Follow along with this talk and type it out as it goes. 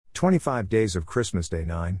25 Days of Christmas Day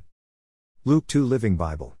 9. Luke 2 Living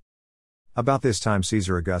Bible. About this time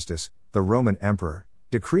Caesar Augustus, the Roman emperor,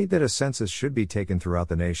 decreed that a census should be taken throughout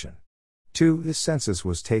the nation. 2. This census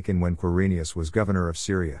was taken when Quirinius was governor of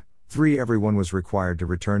Syria. 3. Everyone was required to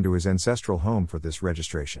return to his ancestral home for this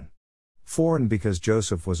registration. 4. And because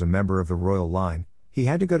Joseph was a member of the royal line, he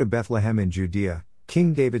had to go to Bethlehem in Judea,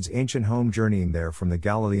 King David's ancient home, journeying there from the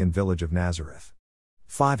Galilean village of Nazareth.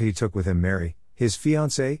 5. He took with him Mary, his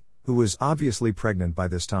fiancée, who was obviously pregnant by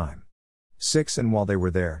this time. 6. And while they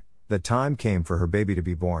were there, the time came for her baby to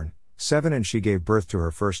be born. 7. And she gave birth to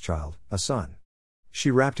her first child, a son.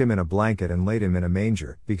 She wrapped him in a blanket and laid him in a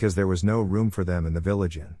manger, because there was no room for them in the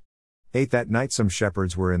village inn. 8. That night some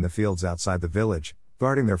shepherds were in the fields outside the village,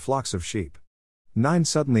 guarding their flocks of sheep. 9.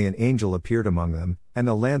 Suddenly an angel appeared among them, and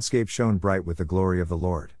the landscape shone bright with the glory of the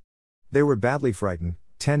Lord. They were badly frightened.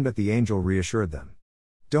 10. But the angel reassured them.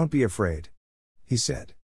 "Don't be afraid," he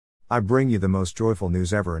said. "I bring you the most joyful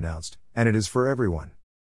news ever announced, and it is for everyone.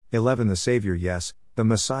 11. The Savior, yes, the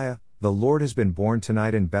Messiah, the Lord, has been born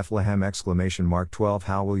tonight in Bethlehem!" Mark 12.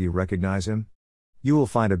 How will you recognize him? You will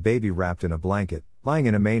find a baby wrapped in a blanket, lying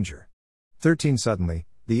in a manger. 13. Suddenly,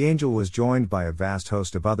 the angel was joined by a vast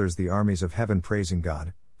host of others, the armies of heaven, praising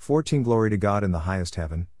God. 14. Glory to God in the highest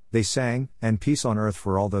heaven, they sang, and peace on earth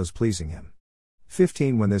for all those pleasing him.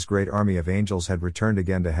 15. When this great army of angels had returned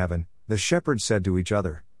again to heaven, the shepherds said to each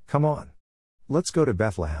other, "Come on. Let's go to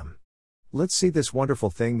Bethlehem. Let's see this wonderful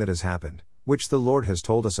thing that has happened, which the Lord has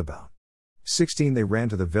told us about." 16. They ran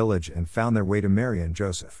to the village and found their way to Mary and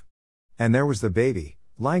Joseph. And there was the baby,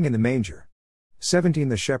 lying in the manger. 17.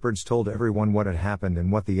 The shepherds told everyone what had happened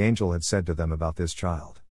and what the angel had said to them about this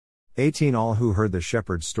child. 18. All who heard the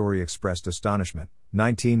shepherd's story expressed astonishment.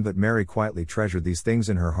 19. But Mary quietly treasured these things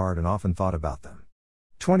in her heart and often thought about them.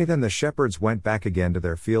 20. Then the shepherds went back again to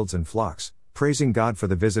their fields and flocks, praising God for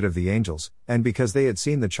the visit of the angels, and because they had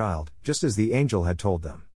seen the child, just as the angel had told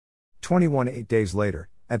them. 21. 8 days later,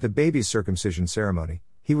 at the baby's circumcision ceremony,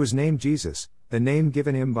 he was named Jesus, the name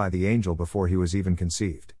given him by the angel before he was even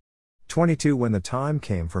conceived. 22. When the time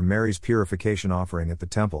came for Mary's purification offering at the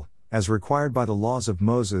temple, as required by the laws of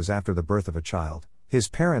Moses after the birth of a child, his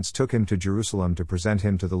parents took him to Jerusalem to present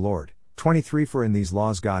him to the Lord. 23. For in these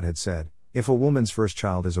laws God had said, "If a woman's first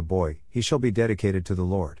child is a boy, he shall be dedicated to the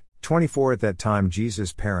Lord." 24. At that time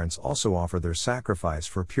Jesus' parents also offered their sacrifice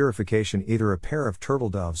for purification. Either a pair of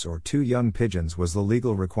turtledoves or 2 young pigeons was the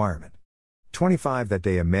legal requirement. 25. That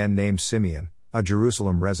day a man named Simeon, a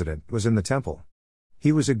Jerusalem resident, was in the temple.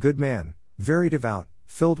 He was a good man, very devout,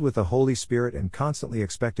 filled with the Holy Spirit and constantly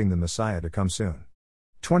expecting the Messiah to come soon.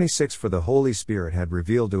 26. For the Holy Spirit had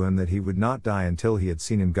revealed to him that he would not die until he had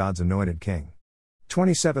seen him, God's anointed king.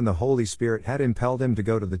 27. The Holy Spirit had impelled him to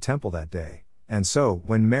go to the temple that day, and so,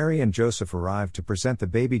 when Mary and Joseph arrived to present the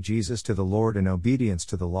baby Jesus to the Lord in obedience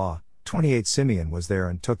to the law, 28. Simeon was there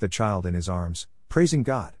and took the child in his arms, praising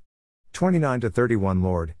God. 29-31.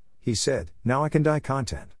 Lord, he said, now I can die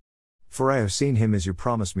content. For I have seen him as you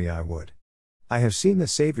promised me I would. I have seen the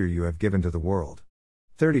Savior you have given to the world.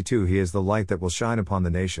 32. He is the light that will shine upon the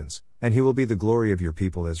nations, and he will be the glory of your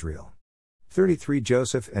people Israel. 33.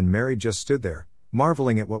 Joseph and Mary just stood there,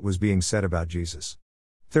 marveling at what was being said about Jesus.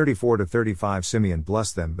 34-35. Simeon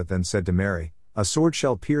blessed them but then said to Mary, "A sword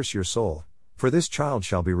shall pierce your soul, for this child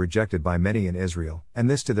shall be rejected by many in Israel, and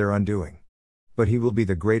this to their undoing. But he will be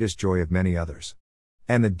the greatest joy of many others.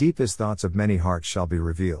 And the deepest thoughts of many hearts shall be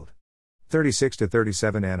revealed."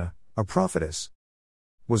 36-37. Anna, a prophetess,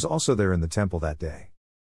 was also there in the temple that day.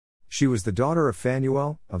 She was the daughter of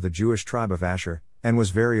Phanuel, of the Jewish tribe of Asher, and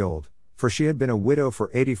was very old, for she had been a widow for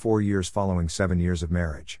 84 years following 7 years of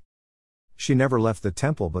marriage. She never left the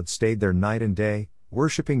temple but stayed there night and day,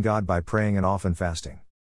 worshipping God by praying and often fasting.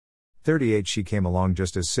 38. She came along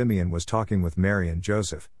just as Simeon was talking with Mary and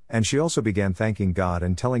Joseph, and she also began thanking God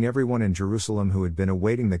and telling everyone in Jerusalem who had been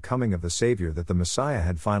awaiting the coming of the Savior that the Messiah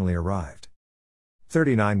had finally arrived.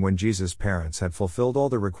 39. When Jesus' parents had fulfilled all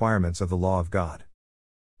the requirements of the law of God,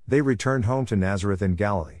 they returned home to Nazareth in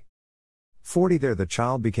Galilee. 40. There the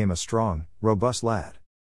child became a strong, robust lad,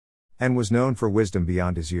 and was known for wisdom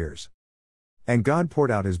beyond his years. And God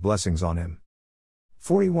poured out his blessings on him.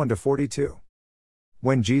 41-42.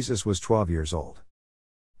 When Jesus was 12 years old,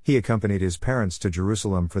 he accompanied his parents to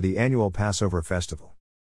Jerusalem for the annual Passover festival,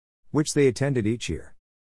 which they attended each year.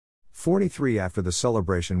 43. After the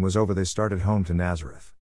celebration was over they started home to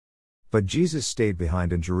Nazareth. But Jesus stayed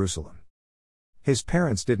behind in Jerusalem. His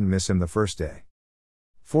parents didn't miss him the first day.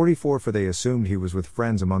 44. For they assumed he was with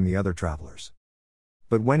friends among the other travelers.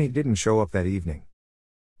 But when he didn't show up that evening,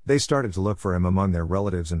 they started to look for him among their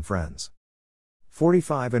relatives and friends.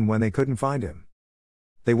 45. And when they couldn't find him,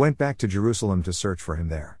 They went back to Jerusalem to search for him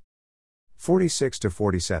there. 46 to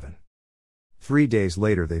 47. 3 days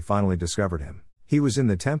later they finally discovered him. He was in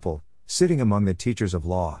the temple, sitting among the teachers of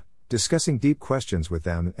law, discussing deep questions with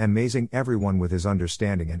them and amazing everyone with his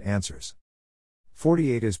understanding and answers.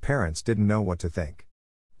 48. His parents didn't know what to think.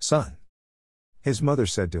 "Son," his mother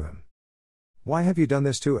said to him, "why have you done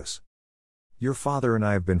this to us? Your father and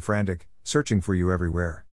I have been frantic, searching for you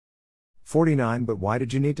everywhere." 49. But why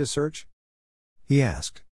did you need to search? He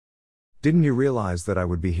asked. "Didn't you realize that I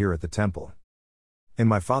would be here at the temple? In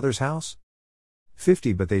my father's house?"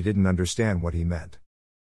 50. But they didn't understand what he meant.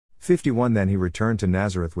 51. Then he returned to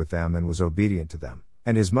Nazareth with them and was obedient to them,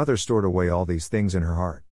 and his mother stored away all these things in her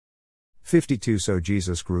heart. 52. So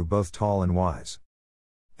Jesus grew both tall and wise,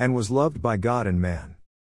 and was loved by God and man.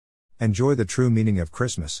 Enjoy the true meaning of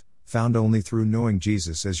Christmas, found only through knowing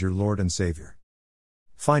Jesus as your Lord and Savior.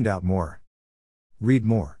 Find out more. Read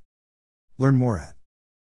more. Learn more at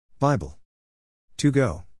Bible. To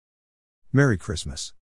go. Merry Christmas.